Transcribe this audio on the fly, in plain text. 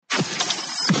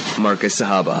Markaz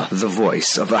Sahaba, the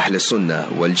voice of Ahl Sunnah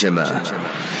wal Jama'ah.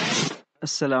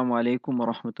 Assalamu alaikum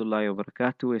wa rahmatullahi wa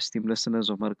barakatuh. Esteemed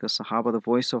listeners of Markaz Sahaba, the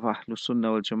voice of Ahl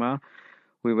Sunnah wal Jama'ah.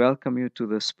 We welcome you to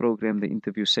this program, the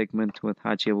interview segment with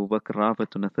Haji Bakr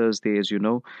Ravat on a Thursday, as you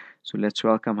know. So let's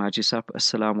welcome Haji Sab.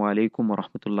 Assalamu alaikum wa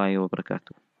rahmatullahi wa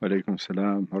barakatuh. Wa alaikum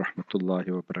salam wa rahmatullahi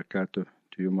wa barakatuh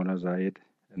to you, Mullah Zayed,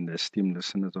 and the esteemed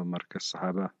listeners of Markaz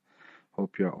Sahaba.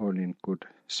 Hope you are all in good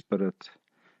spirit.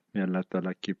 May Allah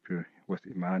Ta'ala keep you with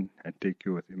Iman and take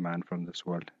you with Iman from this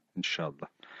world, inshallah.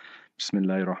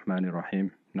 Bismillahir Rahmanir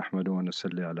Rahim. Nahmadu wa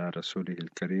nusalli ala Rasulihil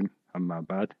Kareem. Amma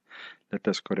ba'd. Let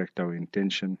us correct our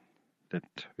intention that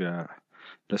we are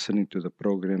listening to the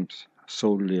programs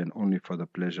solely and only for the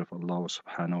pleasure of Allah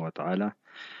subhanahu wa ta'ala,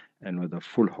 and with the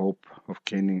full hope of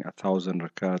gaining 1,000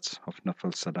 rakats of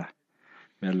nafal salah.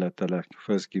 May Allah Ta'ala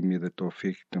first give me the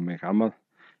tawfiq to make amal,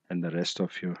 and the rest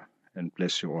of you, and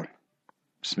bless you all.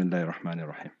 Bismillahir Rahmanir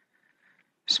Rahim.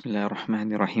 Bismillah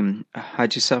ar-Rahman ar-Rahim.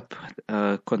 Haji Sab,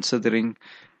 considering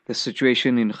the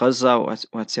situation in Gaza,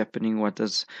 what's happening, what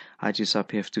does Haji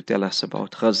Sab have to tell us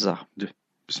about Gaza?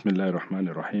 Bismillahir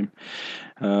Rahmanir Rahim.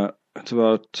 It's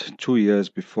about 2 years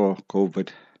before COVID.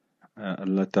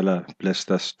 Allah Ta'ala blessed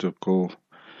us to go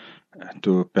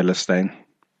to Palestine,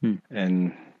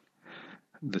 and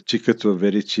the tickets were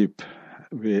very cheap.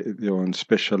 They were on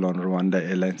special on Rwanda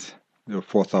Airlines. They were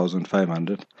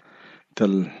 4,500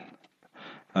 till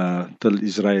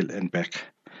Israel and back.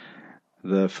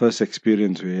 The first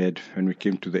experience we had when we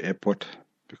came to the airport,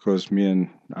 because me and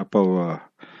Appa were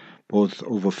both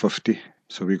over 50,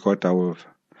 so we got our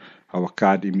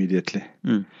card immediately.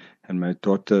 And my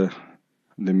daughter,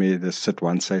 they made us sit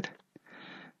one side.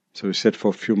 So we sat for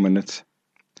a few minutes,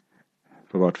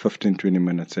 for about 15-20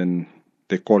 minutes, and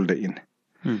they called her in.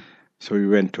 So we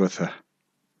went with her.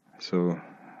 So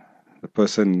the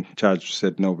person in charge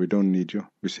said, "No, we don't need you."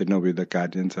 We said, "No, we're the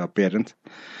guardians, our parents.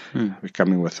 We're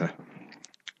coming with her."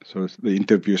 So the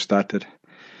interview started.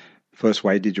 First,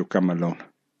 "Why did you come alone?"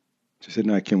 She said,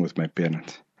 "No, I came with my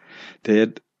parents." They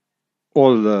had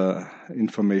all the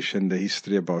information, the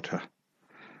history about her,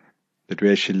 that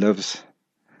where she lives,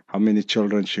 how many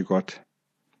children she got,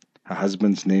 her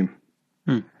husband's name,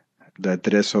 the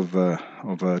address of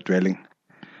her dwelling.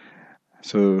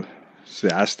 So they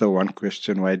asked her one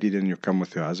question: "Why didn't you come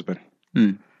with your husband?"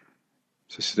 So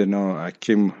she said, "No, I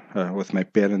came with my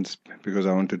parents because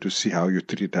I wanted to see how you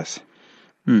treat us."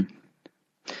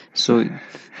 So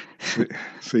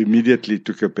immediately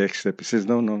took a back step. He says,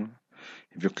 No.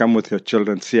 If you come with your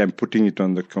children, see, I'm putting it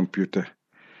on the computer.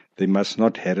 They must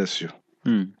not harass you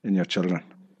and your children."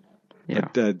 Yeah.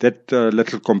 But that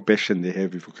little compassion they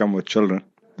have, if you come with children,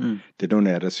 they don't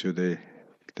harass you. They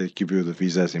give you the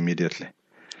visas immediately.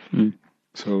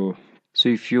 So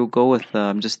if you go with,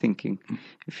 I'm just thinking,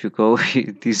 if you go,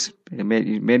 these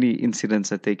many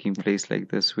incidents are taking place like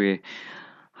this where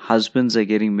husbands are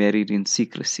getting married in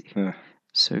secrecy.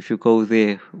 So if you go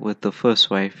there with the first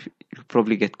wife, you'll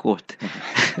probably get caught.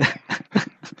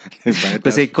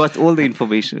 Because they got all the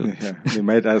information. Yeah, they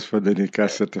might ask for the nikah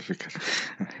certificate.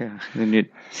 Yeah, then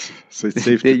so it's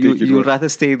safe to take it. You'd rather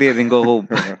stay there than go home.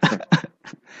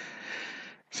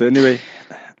 So anyway,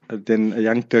 then a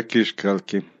young Turkish girl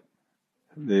came.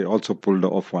 They also pulled her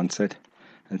off one side,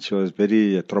 and she was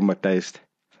very traumatized.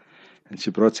 And she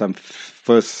brought some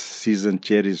first season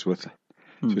cherries with her.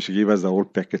 So she gave us the whole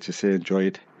package. She said, "Enjoy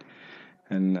it."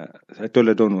 And I told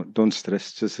her, don't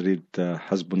stress. Just read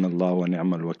Hasbunallah wa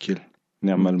ni'mal wakil,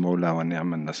 ni'mal mawla wa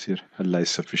ni'mal nasir. Allah is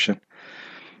sufficient.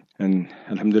 And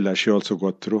alhamdulillah, she also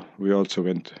got through. We also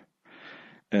went.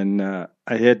 And I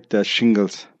had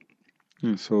shingles.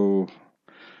 So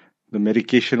the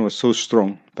medication was so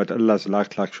strong, but Allah's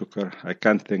lakh shukr, I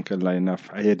can't thank Allah enough.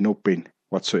 I had no pain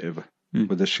whatsoever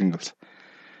with the shingles.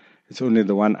 It's only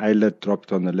the one eyelid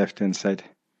dropped on the left-hand side.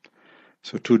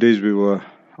 So 2 days we were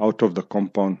out of the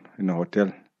compound in a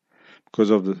hotel. Because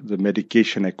of the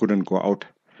medication, I couldn't go out.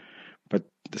 But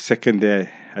the second day,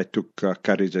 I took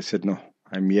courage. I said, "No,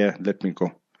 I'm here, let me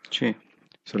go." Sure.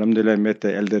 So alhamdulillah, I met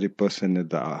the elderly person at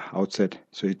the outside.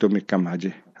 So he told me, "Come,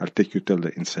 Haji, I'll take you till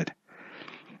the inside."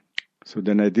 So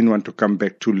then I didn't want to come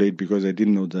back too late because I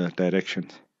didn't know the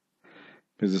directions.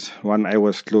 Because one eye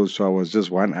was closed, so I was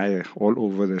just one eye all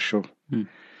over the show.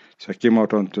 So I came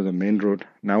out onto the main road.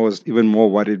 And I was even more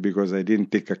worried because I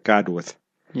didn't take a card with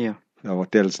the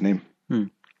hotel's name.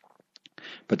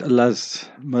 But Allah's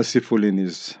merciful in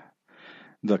His,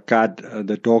 the card,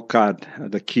 the door card,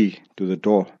 the key to the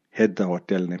door had the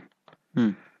hotel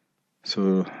name.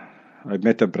 So I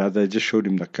met a brother. I just showed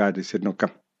him the card. He said, "No,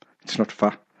 come. It's not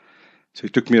far." So he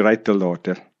took me right till the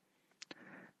hotel.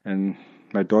 And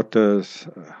my daughter's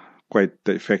quite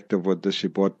effective with this. She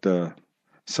bought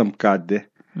some card there,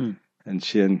 and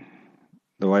she and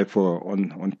the wife were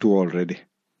on tour already.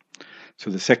 So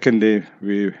the second day,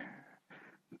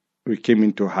 we came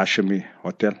into Hashemi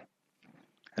Hotel,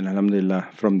 and alhamdulillah,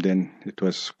 from then it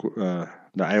was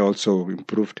the eye also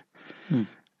improved,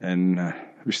 and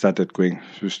we started going.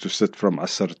 We used to sit from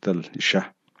Asr till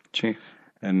Isha.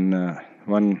 And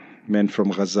one man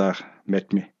from Gaza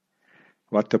met me.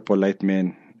 What a polite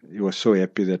man. He was so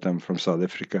happy that I'm from South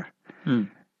Africa.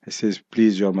 He says,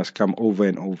 please, you all must come over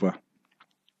and over.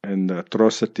 And the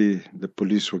atrocity the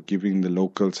police were giving the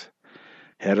locals,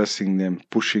 harassing them,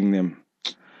 pushing them,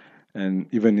 and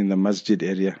even in the masjid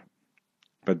area.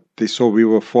 But they saw we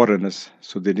were foreigners,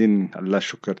 so they didn't, Allah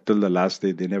shukr, till the last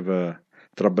day, they never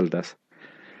troubled us.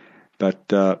 But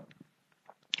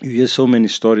you hear so many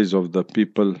stories of the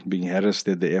people being harassed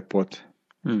at the airport.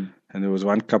 And there was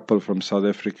one couple from South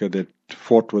Africa that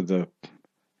fought with the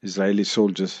Israeli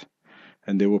soldiers,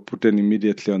 and they were put in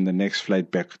immediately on the next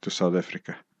flight back to South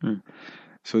Africa.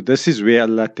 So this is where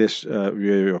Allah tests,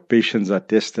 where your patience are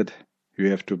tested. You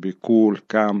have to be cool,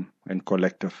 calm, and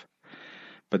collective.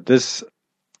 But this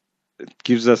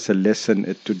gives us a lesson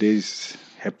at today's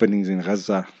happenings in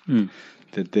Gaza,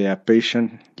 that they are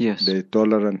patient, they're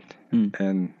tolerant,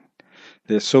 and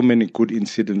there's so many good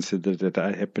incidents that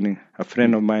are happening. A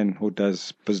friend of mine who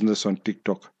does business on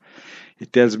TikTok, he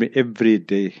tells me every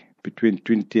day between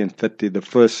 20 and 30, the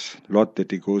first lot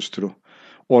that he goes through,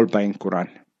 all buying Quran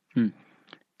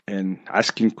and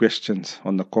asking questions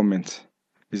on the comments.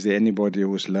 Is there anybody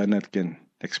who's learned can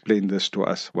explain this to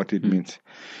us, what it means?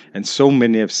 And so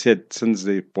many have said since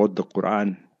they bought the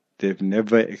Quran, they've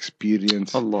never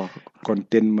experienced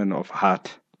contentment of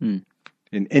heart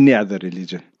in any other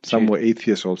religion. Some were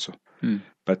atheists also.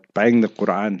 But buying the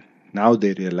Quran, now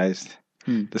they realized.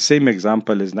 The same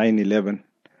example is 9/11,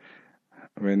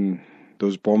 when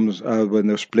those bombs, when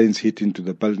those planes hit into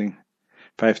the building,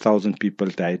 5,000 people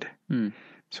died.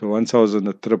 So once I was on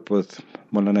a trip with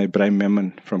Maulana Ibrahim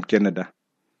Memon from Canada.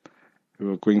 We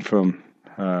were going from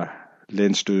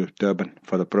Lens to Durban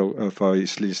for the for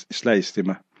Isla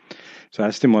Istima. So I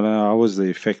asked him, how was the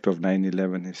effect of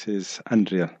 9/11? He says,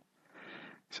 unreal.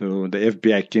 So the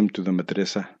FBI came to the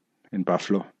madrasa in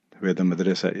Buffalo, where the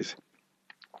madrasa is.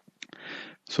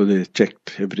 So they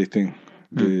checked everything.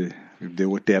 If they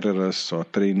were terrorists or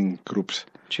training groups.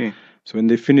 So when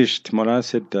they finished, Maulana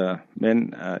said,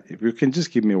 man, if you can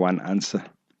just give me one answer.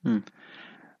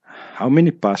 How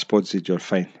many passports did you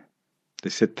find? They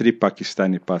said 3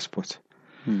 Pakistani passports.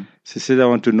 She said, I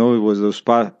want to know, was those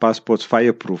passports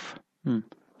fireproof? You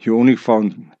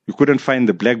couldn't find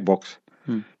the black box,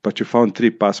 but you found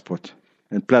 3 passports,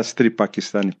 and plus 3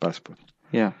 Pakistani passports.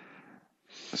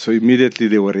 So immediately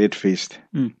they were red-faced.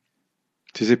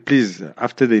 She said, please,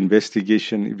 after the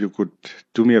investigation, if you could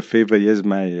do me a favor, here's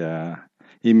my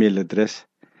email address.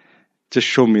 Just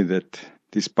show me that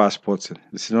these passports.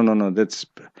 They said, no, that's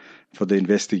for the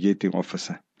investigating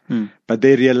officer. But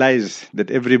they realize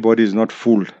that everybody is not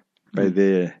fooled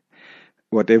by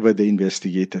whatever they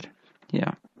investigated.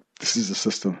 This is the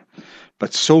system.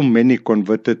 But so many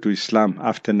converted to Islam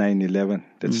after 9/11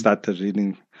 that started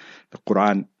reading the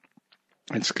Quran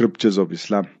and scriptures of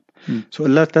Islam. So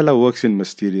Allah Ta'ala works in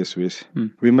mysterious ways.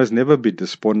 We must never be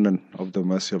despondent of the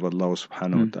mercy of Allah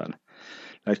subhanahu wa ta'ala.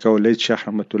 Like our late Shaykh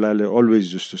Rahmatullah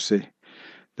always used to say,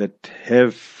 that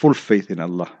have full faith in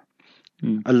Allah.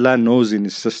 Allah knows in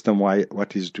His system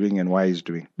what He's doing and why He's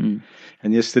doing.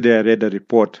 And yesterday I read a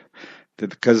report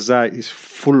that Gaza is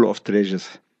full of treasures.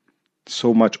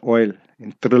 So much oil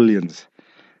in trillions,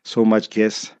 so much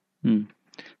gas.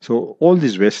 So all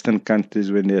these Western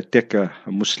countries, when they attack a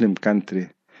Muslim country,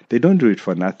 they don't do it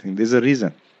for nothing. There's a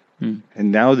reason.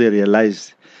 And now they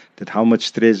realize that how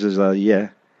much treasures are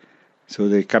here, so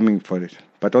they're coming for it.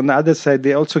 But on the other side,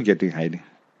 they're also getting hiding.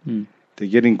 They're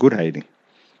getting good hiding.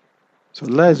 So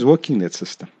Allah is working that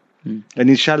system. And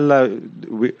inshallah,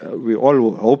 we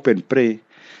all hope and pray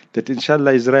that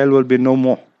inshallah Israel will be no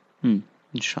more.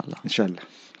 Inshallah.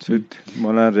 So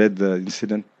Maulana read the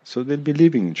incident, so they'll be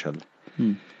leaving inshallah.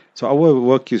 So our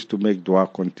work is to make dua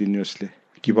continuously,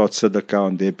 give out sadaqah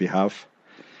on their behalf,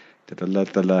 that Allah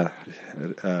Ta'ala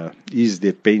ease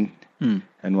their pain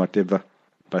and whatever.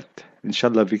 But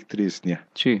inshallah victory is near.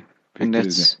 And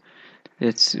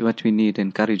that's what we need,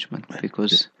 encouragement,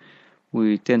 because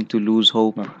we tend to lose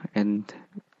hope, and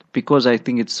because I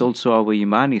think it's also our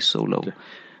iman is so low.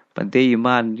 But their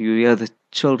iman, you hear the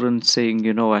children saying,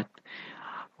 you know what,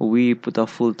 we put our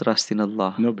full trust in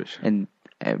Allah. And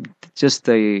just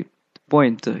the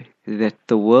point that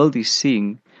the world is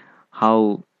seeing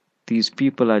how these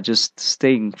people are just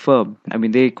staying firm. I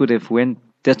mean, they could have went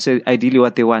that's ideally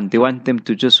what they want. They want them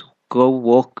to just go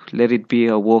walk, let it be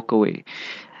a walk away,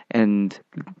 and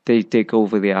they take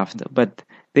over thereafter. But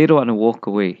they don't want to walk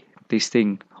away. They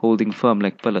staying holding firm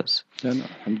like pillars. Yeah, no,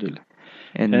 alhamdulillah.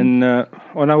 And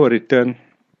On our return,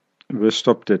 we were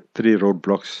stopped at 3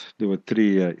 roadblocks. There were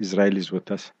 3 Israelis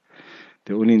with us.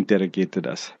 They only interrogated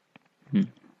us.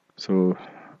 So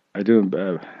I don't,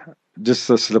 just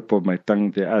a slip of my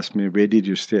tongue, they asked me, where did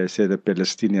you stay? I said, a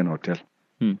Palestinian hotel.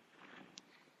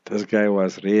 This guy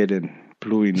was red and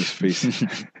blue in his face.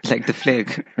 like the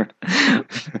flag.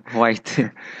 White.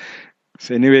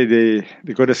 So anyway,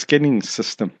 they got a scanning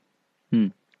system.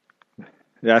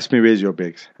 They asked me, where's your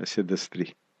bags? I said, there's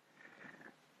 3.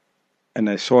 And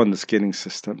I saw on the scanning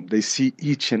system, they see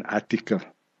each an article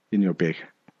in your bag.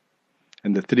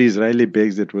 And the 3 Israeli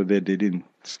bags that were there, they didn't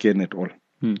scan at all.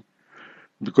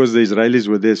 Because the Israelis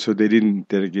were there, so they didn't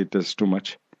interrogate us too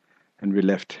much. And we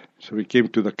left. So we came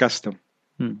to the custom,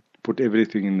 put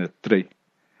everything in the tray,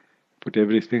 put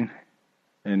everything,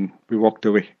 and we walked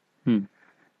away.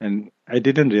 And I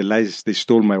didn't realize they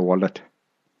stole my wallet.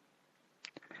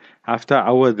 After an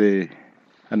hour, they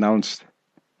announced,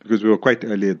 because we were quite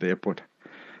early at the airport,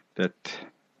 that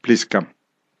please come.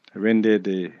 I went there,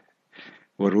 they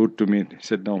were rude to me. They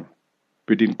said, no,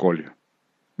 we didn't call you.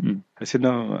 I said,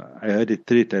 no, I heard it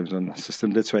 3 times on the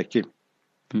system, that's why I came.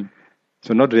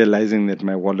 So not realizing that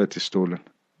my wallet is stolen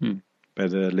by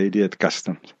the lady at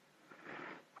customs.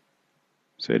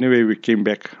 So anyway, we came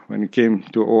back. When we came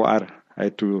to OR, I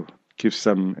had to give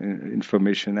some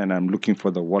information, and I'm looking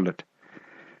for the wallet.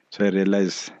 So I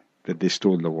realized that they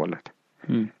stole the wallet.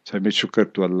 So I made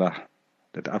shukr to Allah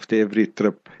that after every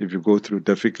trip, if you go through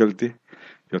difficulty,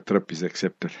 your trip is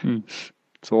accepted.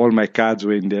 So all my cards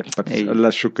were in there, but Allah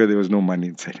shukr, there was no money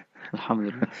inside.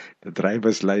 Alhamdulillah. The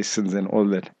driver's license and all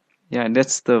that. Yeah, and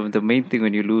that's the main thing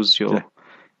when you lose your,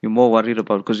 you're more worried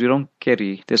about, because you don't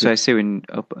carry. That's why I say when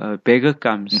a beggar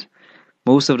comes,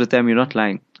 most of the time you're not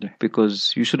lying,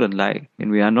 because you shouldn't lie, and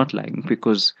we are not lying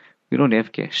because we don't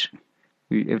have cash.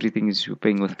 Everything is you're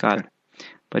paying with card.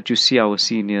 But you see our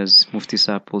seniors, Mufti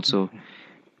Saab also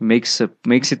makes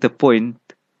it a point.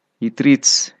 He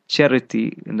treats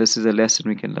charity, and this is a lesson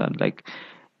we can learn, like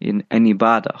in an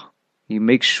ibadah. He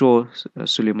makes sure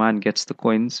Suleiman gets the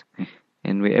coins,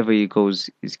 and wherever he goes,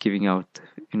 he's giving out,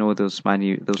 those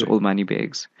old money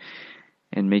bags,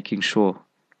 and making sure,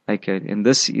 and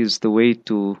this is the way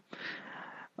to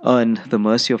earn the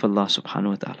mercy of Allah subhanahu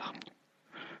wa ta'ala.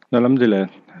 Alhamdulillah.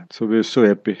 So we were so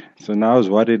happy. So now I was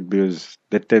worried because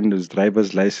that time there was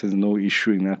driver's license, no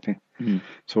issuing, nothing.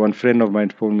 So one friend of mine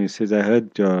phoned me, says, I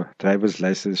heard your driver's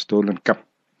license stolen, come.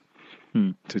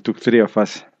 So it took 3 of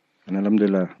us. And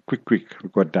alhamdulillah, quick, we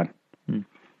got done.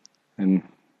 And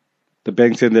the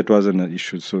bank said that wasn't an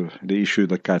issue, so they issued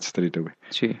the card straight away.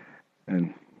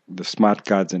 And the smart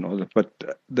cards and all that.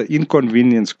 But the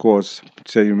inconvenience caused,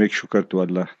 so you make shukr to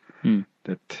Allah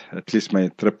that at least my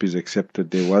trip is accepted.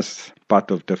 There was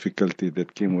part of difficulty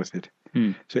that came with it.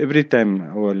 So every time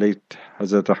our late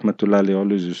Hazrat Rahmatullah Ali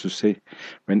always used to say,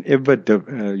 whenever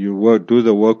you do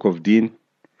the work of deen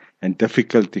and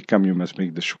difficulty come, you must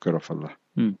make the shukr of Allah.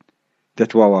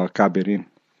 That's why our kabirin.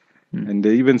 And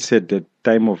they even said that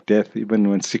time of death, even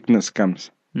when sickness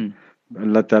comes,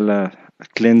 Allah Ta'ala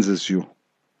cleanses you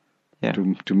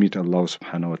to meet Allah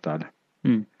Subhanahu wa Ta'ala.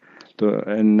 So,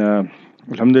 and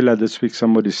alhamdulillah, this week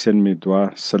somebody sent me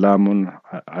dua, Salamun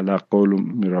ala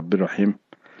qawlum min Rabbir Rahim,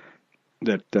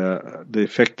 that the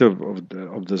effect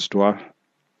of this dua.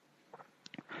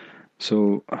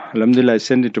 So alhamdulillah, I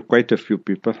sent it to quite a few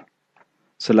people.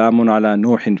 Salamun ala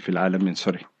Nuhin fil alamin,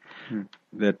 sorry.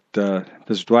 That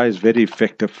this dua is very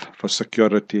effective for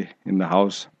security in the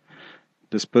house.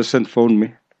 This person phoned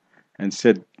me and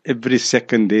said every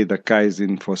second day the car is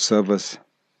in for service.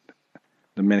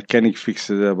 The mechanic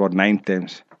fixes it about 9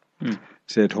 times.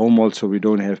 So at home also we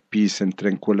don't have peace and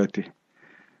tranquility.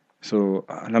 So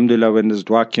alhamdulillah, when this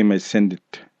dua came, I sent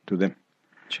it to them.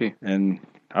 And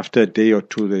after a day or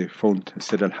 2 they phoned and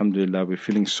said, alhamdulillah, we're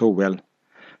feeling so well.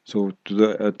 So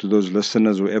to those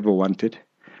listeners who ever wanted,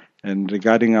 and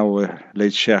regarding our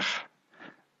late Sheikh,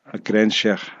 a grand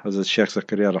Sheikh, Hazrat Sheikh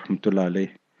Zakaria Rahmatullah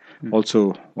alayh,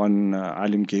 also one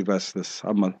alim gave us this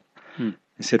amal.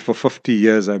 He said, for 50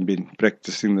 years I've been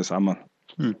practicing this amal.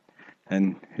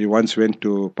 And he once went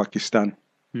to Pakistan,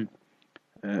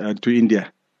 to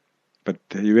India, but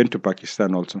he went to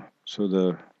Pakistan also. So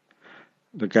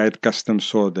the guy at customs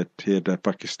saw that he had a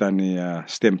Pakistani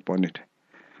stamp on it.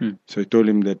 So he told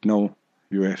him that no,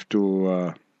 you have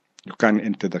to, you can't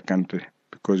enter the country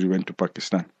because you went to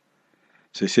Pakistan.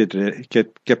 So he said, he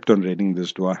kept on reading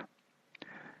this dua.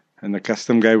 And the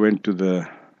custom guy went to the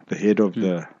the head of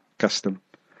the custom.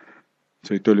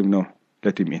 So he told him, no,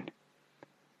 let him in.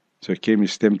 So he came, he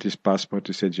stamped his passport,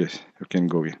 he said, yes, you can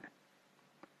go in.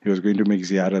 He was going to make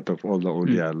ziyarat of all the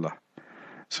awliya Allah.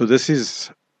 So this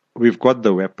is, we've got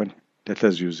the weapon, let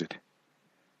us use it.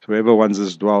 So whoever wants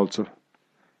this dua also.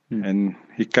 And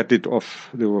he cut it off.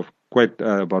 There were quite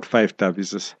about 5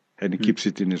 tabizas, and he keeps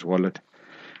it in his wallet.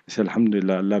 He said,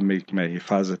 Alhamdulillah, Allah make my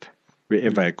hifazat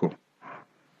wherever I go.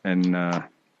 And I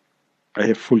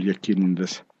have full yaqeen in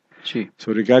this.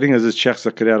 So regarding Hazrat Sheikh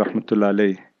Zakaria Rahmatullah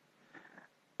Alayhi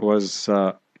was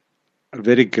a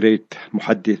very great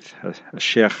muhaddith, a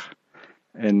sheikh,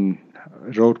 and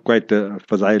wrote quite a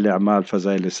Fazail A'mal,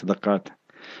 Fazail Sadaqat.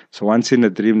 So once in a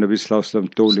dream, Nabi Sallallahu Alaihi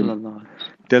Wasallam told him,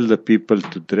 tell the people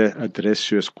to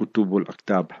address you as Kutubul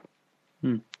Aktab.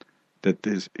 That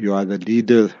is, you are the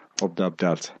leader of the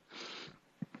Abdals.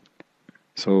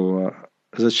 So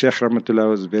Hazrat Sheikh Rahmatullah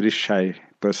was a very shy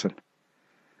person.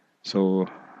 So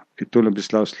he told Nabi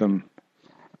Sallallahu Alaihi Wasallam,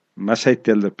 must I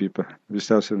tell the people? Nabi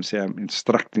Sallallahu Alaihi Wasallam said, I'm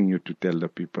instructing you to tell the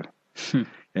people.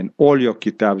 And all your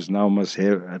kitabs now must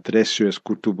have address you as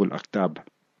Kutubul Aktab,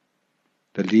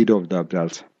 the leader of the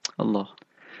Abdals. Allah.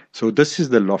 So this is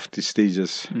the lofty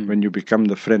stages when you become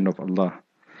the friend of Allah.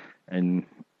 And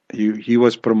he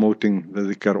was promoting the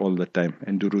dhikr all the time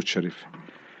and Durood Sharif.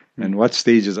 And what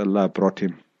stages Allah brought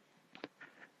him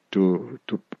to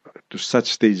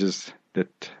such stages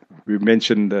that we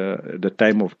mentioned the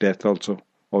time of death also,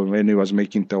 or when he was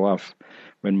making tawaf,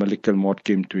 when Malik al-Maut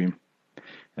came to him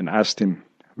and asked him,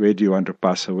 where do you want to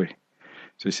pass away?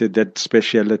 So he said that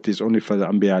speciality is only for the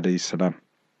Anbiya alayhi salam,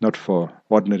 not for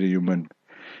ordinary human.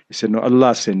 He said, no,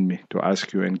 Allah sent me to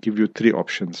ask you and give you 3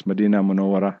 options, Medina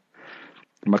Munawwara,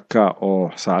 Makkah or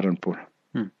Saharanpur.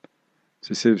 So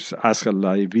he says, ask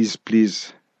Allah, if He's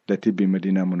pleased, let it be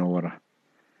Medina Munawwara.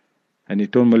 And he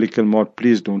told Malik al-Maut,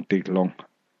 please don't take long.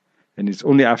 And it's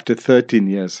only after 13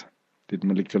 years did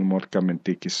Malik al-Maut come and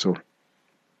take his soul.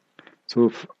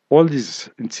 So all these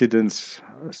incidents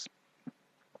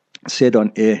said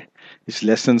on air is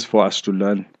lessons for us to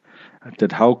learn,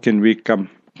 that how can we come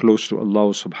close to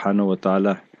Allah subhanahu wa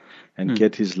ta'ala and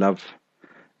get His love.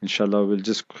 Inshallah, we'll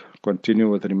just continue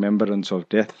with remembrance of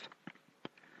death.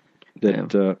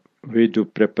 That we do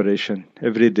preparation.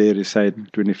 Every day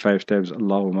recite 25 times,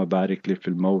 Allahumma barik li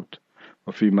fil maut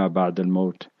wa fima ba'd al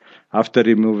maut. After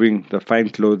removing the fine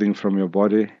clothing from your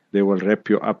body, they will wrap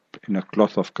you up in a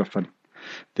cloth of kafan.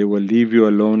 They will leave you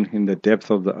alone in the depth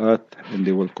of the earth, and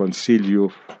they will conceal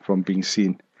you from being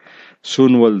seen.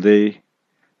 Soon will they,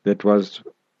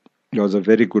 he was a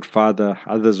very good father.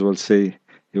 Others will say,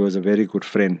 he was a very good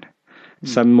friend.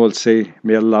 Some will say,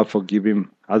 may Allah forgive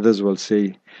him. Others will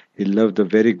say, he lived a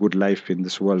very good life in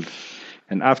this world.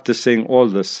 And after saying all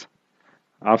this,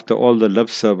 after all the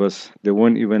love service, they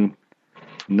won't even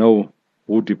know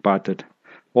who departed.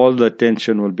 All the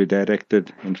attention will be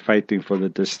directed in fighting for the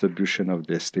distribution of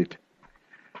the estate.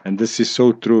 And this is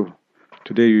so true.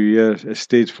 Today you hear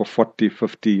estates for 40,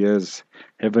 50 years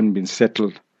haven't been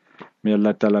settled. May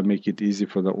Allah Ta'ala make it easy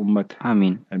for the Ummah.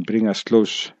 Ameen. And bring us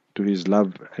close to His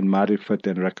love and marifat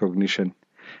and recognition,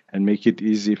 and make it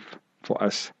easy for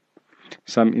us.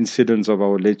 Some incidents of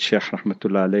our late Sheikh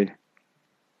Rahmatullah Alayhi.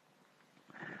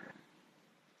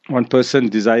 One person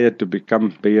desired to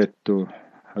become bayat to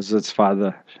Hazrat's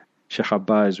father, Sheikh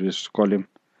Abba as we used to call him.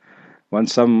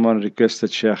 Once someone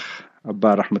requested Sheikh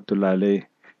Abba Rahmatullah Alayhi,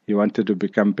 he wanted to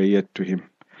become bayat to him.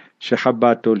 Sheikh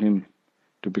Abba told him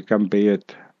to become bayat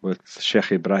with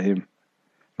Sheikh Ibrahim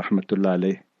Rahmatullah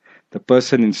Alayhi. The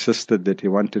person insisted that he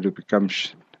wanted to become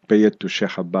bayat to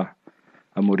Sheikh Abba,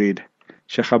 a murid.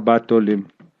 Sheikh Abba told him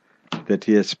that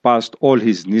he has passed all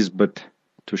his nisbat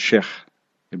to Sheikh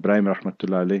Ibrahim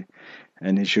Rahmatullah Alayhi,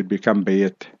 and he should become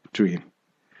bayat to him.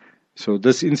 So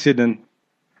this incident,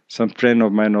 some friend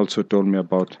of mine also told me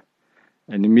about,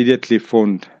 and immediately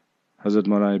phoned Hazrat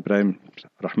Maulana Ibrahim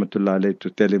Rahmatullah Alayhi to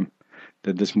tell him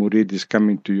that this murid is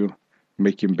coming to you,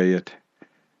 make him bayat.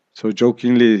 So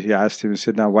jokingly he asked him, he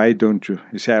said, now why don't you?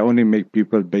 He said, I only make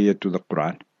people bayat to the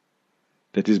Quran.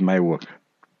 That is my work.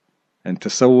 And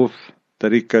tasawwuf,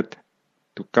 tariqat,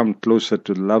 to come closer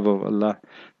to the love of Allah,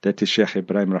 that is Sheikh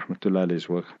Ibrahim Rahmatullah Alayhi's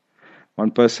work.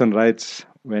 One person writes,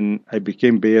 when I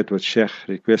became bayat with Sheikh,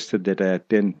 requested that I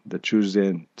attend the Tuesday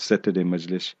and Saturday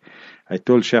majlis. I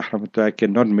told Sheikh Rahmatullah I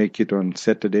cannot make it on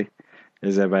Saturday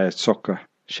as I had soccer.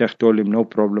 Sheikh told him, no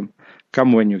problem,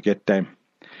 come when you get time.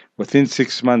 Within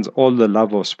 6 months, all the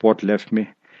love of sport left me,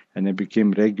 and I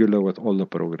became regular with all the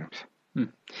programs.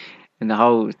 And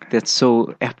how that's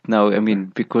so apt now, I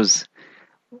mean, because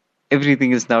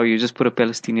everything is now, you just put a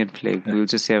Palestinian flag, we'll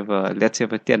just have, let's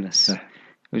have a tennis.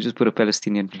 We just put a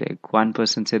Palestinian flag. One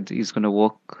person said he's going to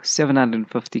walk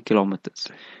 750 kilometers.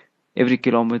 Every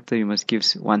kilometer you must give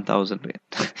 1,000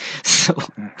 rand. So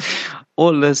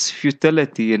all this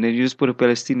futility, and then you just put a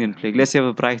Palestinian flag. Let's have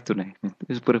a bride tonight.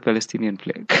 Just put a Palestinian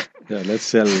flag. Yeah, let's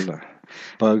sell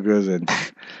burgers and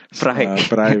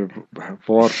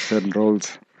forks and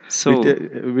rolls. So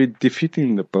we're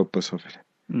defeating the purpose of it.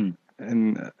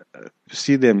 And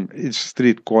see them, each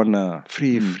street corner,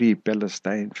 free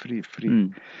Palestine, free.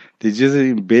 They just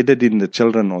embedded in the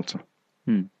children also.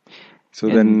 So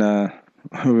then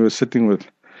we were sitting with,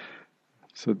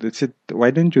 so they said,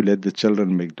 why don't you let the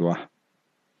children make dua?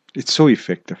 It's so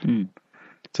effective.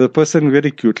 So the person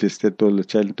very cutely said, told the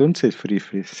child, don't say free.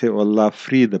 Say, Allah,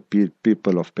 free the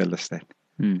people of Palestine.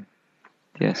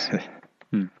 Yes.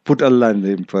 Put Allah in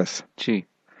them first. Gee.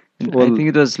 I think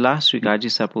it was last week, Haji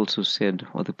Sahib also said,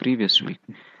 or the previous week,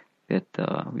 that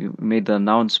we made the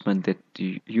announcement that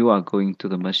you are going to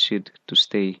the masjid to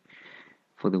stay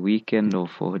for the weekend or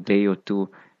for a day or two.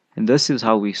 And this is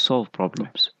how we solve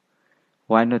problems.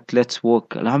 Why not let's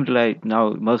walk? Alhamdulillah, now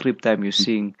Maghrib time you're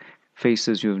seeing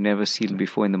faces you've never seen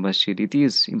before in the masjid. It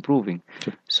is improving.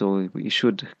 So we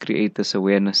should create this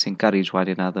awareness, encourage one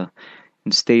another,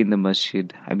 and stay in the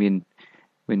masjid. I mean,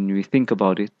 when we think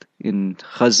about it, in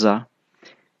Gaza,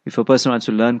 if a person wants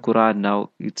to learn Quran now,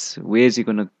 it's where is he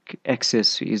going to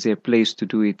access? Is there a place to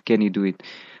do it? Can he do it?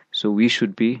 So we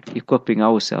should be equipping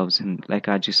ourselves. And like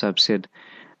Haji Sahib said,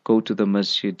 go to the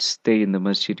masjid, stay in the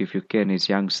masjid if you can as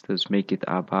youngsters, make it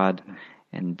abad.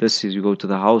 And this is, you go to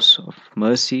the house of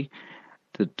mercy,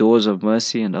 the doors of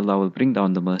mercy, and Allah will bring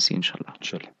down the mercy, inshallah.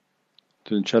 Inshallah.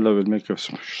 So inshallah we'll make a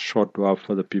short dua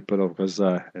for the people of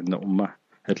Gaza and the Ummah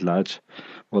at large.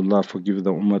 Allah forgive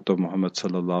the Ummah of Muhammad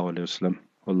sallallahu alayhi wasallam.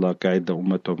 Allah guide the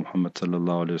Ummah of Muhammad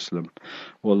sallallahu alayhi wasallam.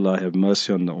 Allah have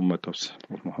mercy on the Ummah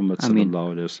of Muhammad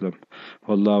sallallahu alayhi wasallam.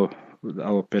 Allah,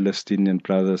 our Palestinian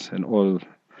brothers and all,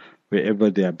 wherever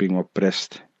they are being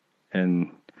oppressed and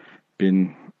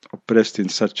been oppressed in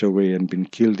such a way and been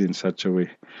killed in such a way,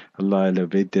 Allah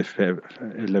elevate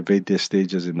their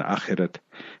stages in the Akhirat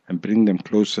and bring them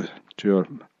closer to your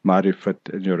marifat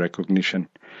and your recognition.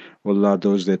 Allah,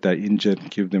 those that are injured,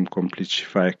 give them complete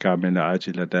shifa kamila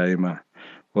ajila daima.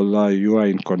 Allah, you are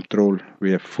in control.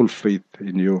 We have full faith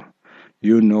in you.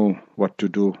 You know what to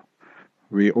do.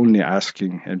 We're only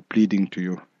asking and pleading to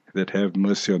you that have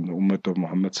mercy on the Ummah of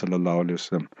Muhammad sallallahu alayhi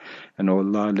wasallam. And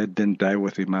Allah, let them die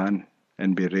with Iman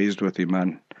and be raised with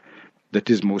Iman. That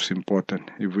is most important.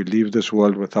 If we leave this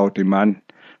world without Iman,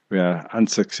 we are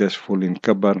unsuccessful in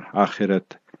Qabr,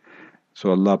 Akhirat.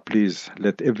 So Allah, please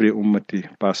let every Ummati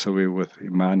pass away with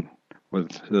Iman, with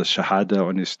the Shahada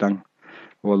on his tongue.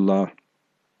 Oh Allah,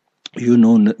 you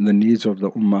know the needs of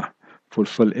the Ummah.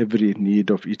 Fulfill every need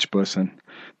of each person.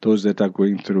 Those that are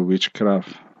going through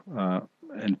witchcraft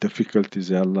and difficulties,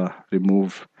 Ya Allah,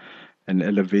 remove and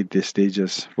elevate their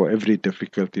stages for every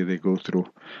difficulty they go through.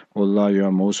 Oh Allah, you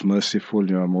are most merciful,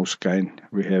 you are most kind.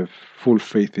 We have full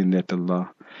faith in that, Allah.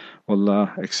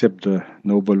 Allah, accept the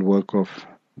noble work of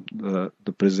the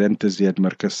presenters here at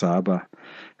Markaz Sahaba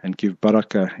and give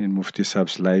barakah in Mufti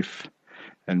Saab's life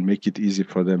and make it easy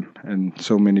for them. And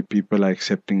so many people are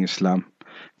accepting Islam.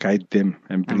 Guide them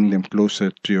and bring them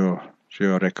closer to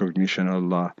your recognition,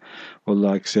 Allah.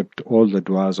 Allah, accept all the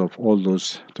du'as of all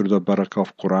those through the barakah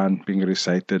of Quran being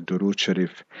recited, Durood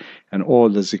Sharif, and all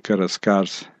the zikr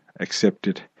askars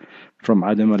accepted from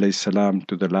Adam alayhi salam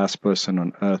to the last person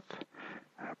on earth.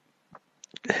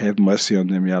 Have mercy on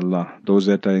them, Ya Allah. Those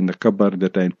that are in the qabr,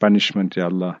 that are in punishment, Ya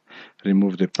Allah,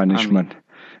 remove the punishment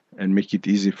and make it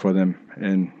easy for them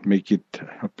and make it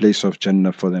a place of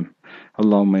Jannah for them.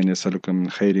 اللهم إني أسألك من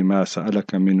خير ما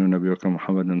سألك منه نبيك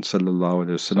محمد صلى الله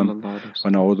عليه وسلم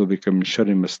ونعوذ بك من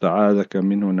شر ما استعاذك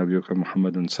منه نبيك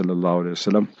محمد صلى الله عليه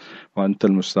وسلم وأنت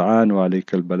المستعان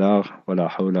وعليك البلاغ ولا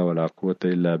حول ولا قوة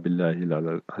إلا بالله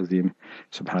العظيم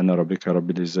سبحان ربك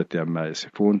رب العزة عما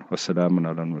يصفون وسلام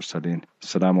على المرسلين.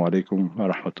 السلام عليكم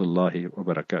ورحمة الله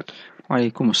وبركاته.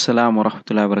 Walaikum assalam wa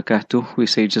rahmatullahi wa barakatuh. We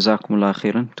say Jazakumullah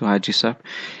khairan to Haji Sahib.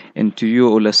 And to you,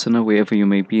 O listener, wherever you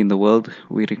may be in the world,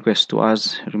 we request to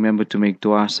us, remember to make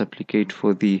dua, supplicate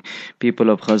for the people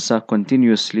of Gaza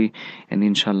continuously, and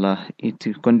inshallah,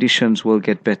 conditions will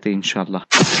get better, inshallah.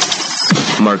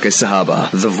 Markaz Sahaba,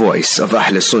 the voice of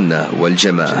Ahl Sunnah wal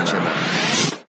Jama'ah.